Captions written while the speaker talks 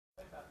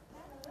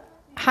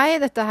Hei,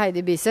 dette er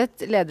Heidi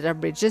Biseth, leder av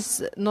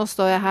Bridges. Nå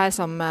står jeg her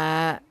sammen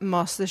med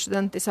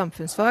masterstudent i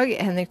samfunnsfag,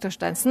 Henrik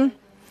Torsteinsen.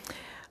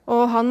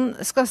 Og han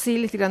skal si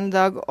litt grann i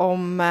dag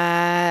om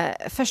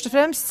først og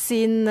fremst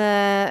sin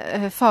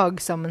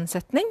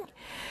fagsammensetning,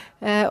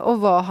 og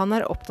hva han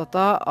er opptatt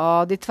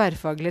av de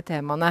tverrfaglige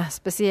temaene,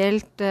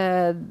 spesielt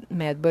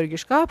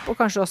medborgerskap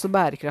og kanskje også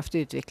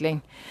bærekraftig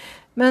utvikling.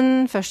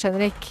 Men først,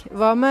 Henrik,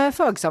 hva med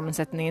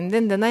fagsammensetningen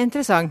din? Den er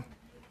interessant.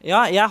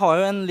 Ja, jeg har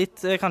jo en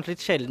kanskje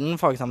litt sjelden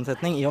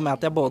fagsammensetning i og med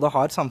at jeg både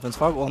har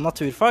samfunnsfag og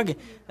naturfag.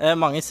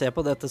 Mange ser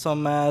på dette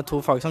som to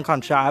fag som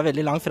kanskje er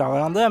veldig langt fra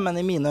hverandre, men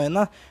i mine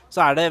øyne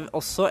så er det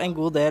også en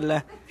god del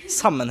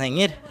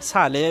sammenhenger,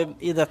 særlig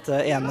i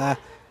dette ene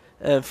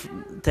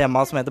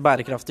temaet som heter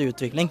bærekraftig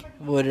utvikling,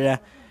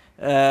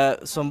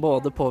 som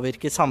både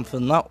påvirker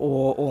samfunnet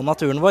og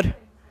naturen vår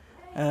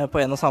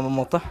på en og samme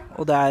måte.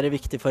 Og det er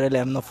viktig for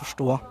elevene å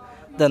forstå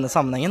denne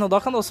sammenhengen, og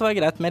da kan det også være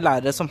greit med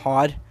lærere som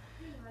har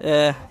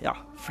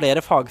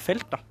flere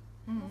fagfelt da.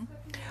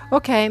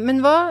 Ok, men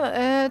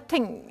hva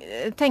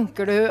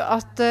tenker du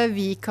at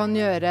vi kan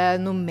gjøre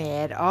noe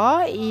mer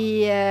av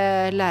i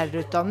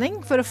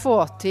lærerutdanning for å få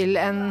til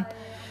en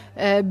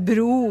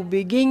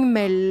brobygging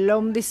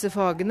mellom disse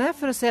fagene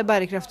for å se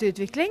bærekraftig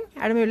utvikling?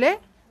 Er det mulig?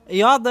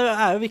 Ja, det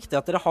er jo viktig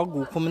at dere har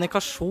god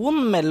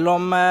kommunikasjon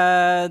mellom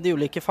de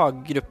ulike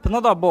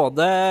faggruppene, da.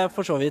 Både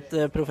for så vidt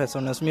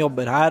professorene som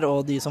jobber her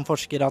og de som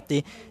forsker, at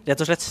de rett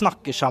og slett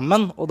snakker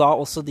sammen, og da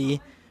også de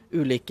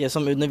ulike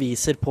som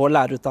underviser på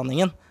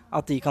lærerutdanningen,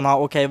 at de kan ha,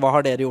 ok, hva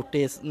har dere gjort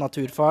i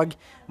naturfag,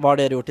 hva har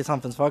dere gjort i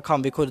samfunnsfag,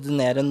 kan vi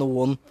koordinere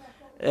noen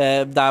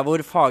der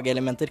hvor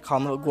fagelementer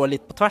kan gå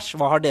litt på tvers,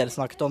 hva har dere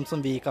snakket om som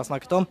vi ikke har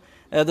snakket om.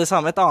 Det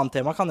samme, et annet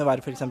tema kan jo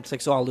være for eksempel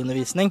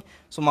seksualundervisning,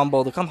 som man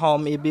både kan ha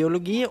om i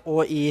biologi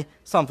og i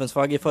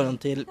samfunnsfag i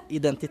forhold til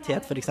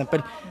identitet for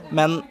eksempel,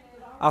 men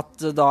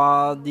at da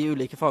de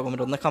ulike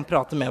fagområdene kan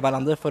prate med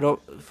hverandre for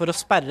å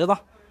sperre da,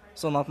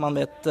 sånn at man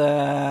vet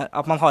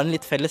at man har en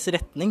litt felles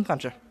retning,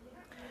 kanskje.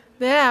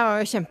 Det er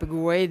jo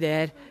kjempegode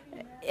ideer.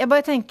 Jeg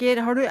bare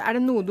tenker, er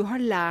det noe du har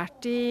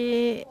lært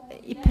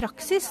i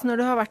praksis når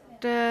du har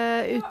vært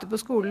ute på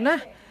skolene?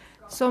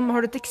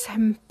 Har du et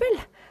eksempel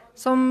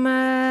som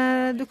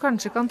du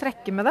kanskje kan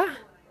trekke med deg?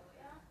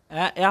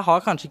 Jeg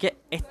har kanskje ikke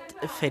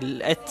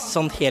et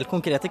sånn helt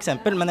konkret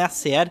eksempel, men jeg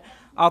ser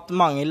at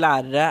mange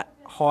lærere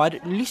har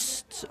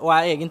lyst og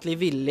er egentlig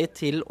villig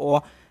til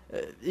å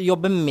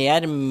jobbe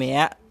mer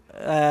med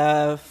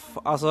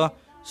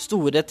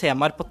store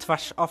temaer på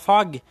tvers av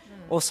fag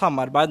og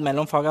samarbeid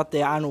mellom fag, at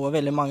det er noe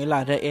veldig mange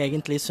lærere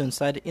egentlig synes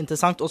er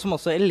interessant, og som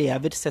også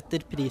elever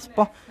setter pris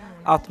på.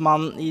 At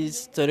man i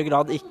større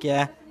grad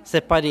ikke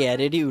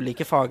separerer de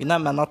ulike fagene,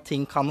 men at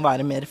ting kan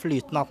være mer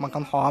flytende, at man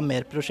kan ha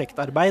mer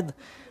prosjektarbeid.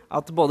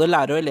 At både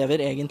lærere og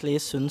elever egentlig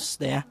synes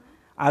det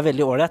er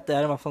veldig ålreit. Det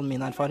er i hvert fall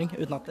min erfaring,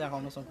 uten at jeg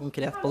har noe sånn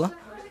konkret på det.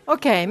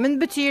 Ok, men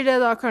betyr det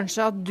da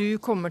kanskje at du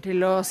kommer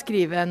til å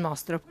skrive en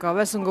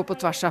masteroppgave som går på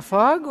tvers av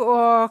fag,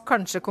 og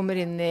kanskje kommer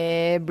inn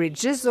i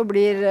Bridges og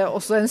blir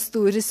også en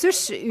stor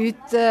ressurs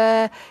ut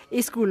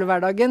i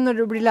skolehverdagen når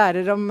du blir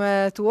lærer om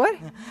 2 år?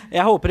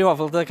 Jeg håper i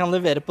hvert fall at jeg kan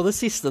levere på det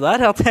siste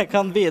der, at jeg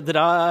kan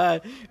bidra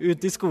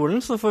ut i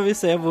skolen, så får vi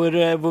se hvor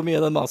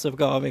mye den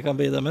masteroppgaven vi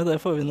kan bidra med. Det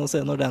får vi nå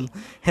se når den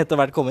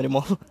etter hvert kommer i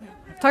mål.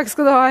 Takk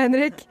skal du ha,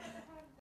 Henrik.